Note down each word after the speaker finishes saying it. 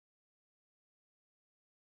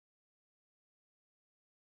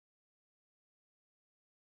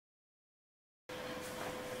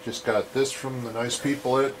Just got this from the nice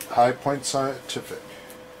people at High Point Scientific.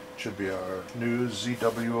 Should be our new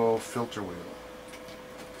ZWO filter wheel.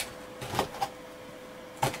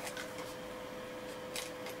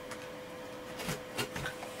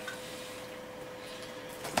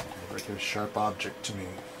 Like a sharp object to me.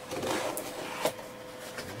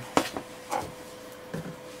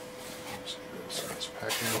 Let's give this nice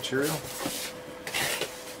packing material.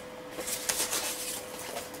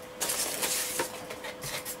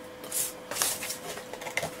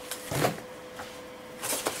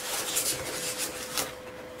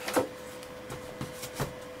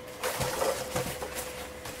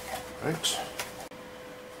 Right.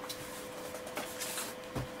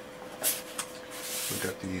 We've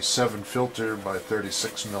got the 7 filter by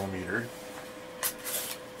 36 millimeter.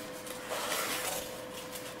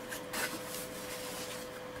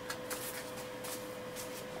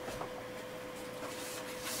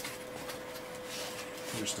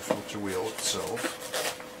 Here's the filter wheel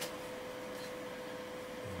itself.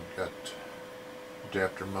 We've got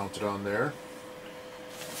adapter mounted on there.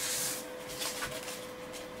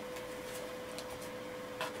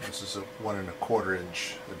 This is a 1 1/4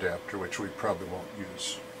 inch adapter, which we probably won't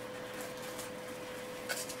use.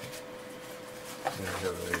 And we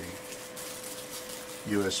have a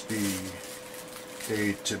USB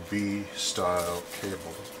A to B style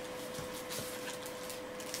cable.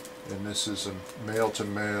 And this is a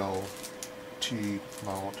male-to-male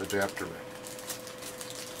T-mount adapter.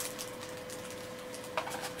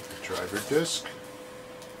 The driver disc.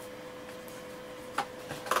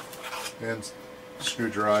 And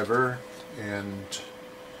screwdriver and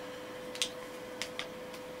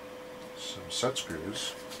some set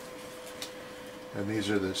screws, and these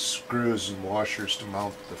are the screws and washers to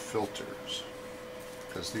mount the filters,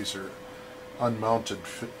 because these are unmounted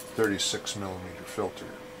 36 millimeter filter.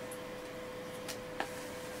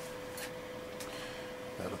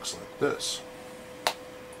 That looks like this.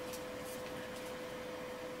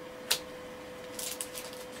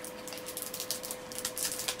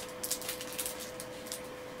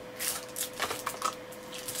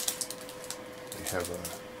 Have a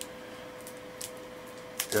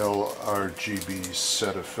LRGB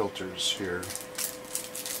set of filters here.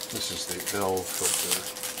 This is the L filter.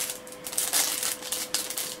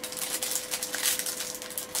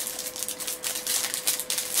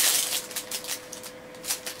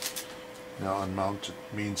 Now unmounted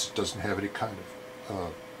means it doesn't have any kind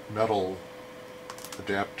of metal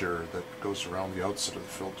adapter that goes around the outside of the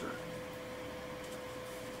filter.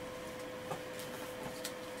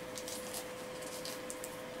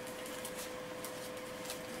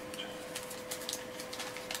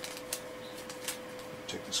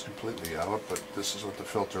 Take this completely out, but this is what the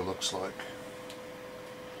filter looks like.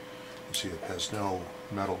 You see it has no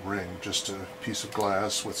metal ring, just a piece of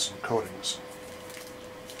glass with some coatings.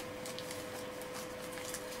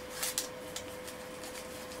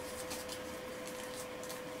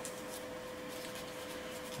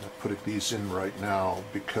 I'm putting these in right now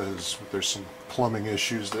because there's some plumbing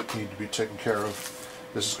issues that need to be taken care of.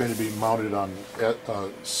 This is going to be mounted on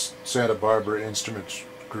Santa Barbara Instrument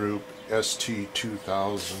Group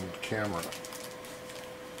ST2000 camera.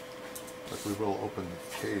 But we will open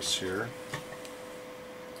the case here.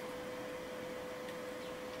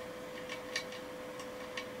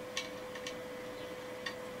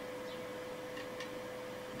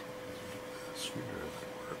 Screwdriver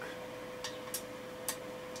work.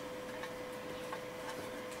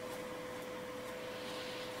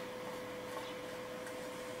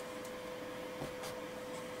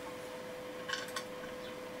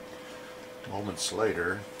 Moments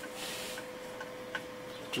later,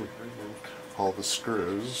 to remove all the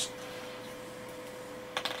screws.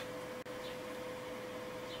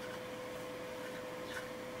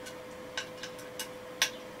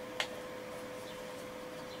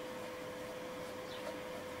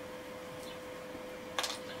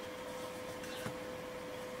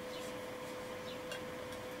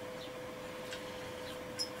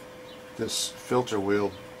 This filter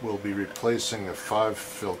wheel will be replacing a 5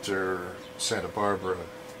 filter Santa Barbara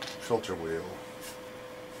filter wheel.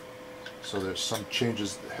 So there's some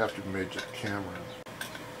changes that have to be made to the camera.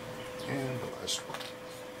 And the last one.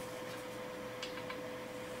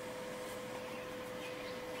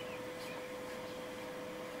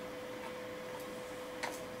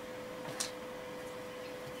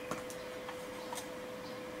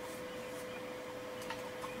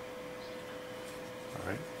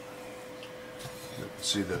 Alright. You can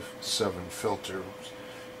see the 7 filter.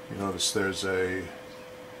 You notice there's a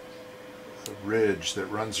ridge that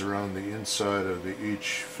runs around the inside of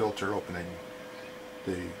each filter opening.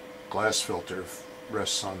 The glass filter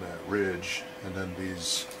rests on that ridge, and then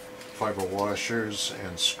these fiber washers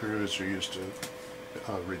and screws are used to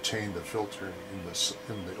retain the filter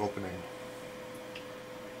in the opening.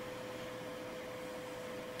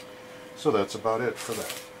 So that's about it for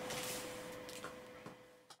that.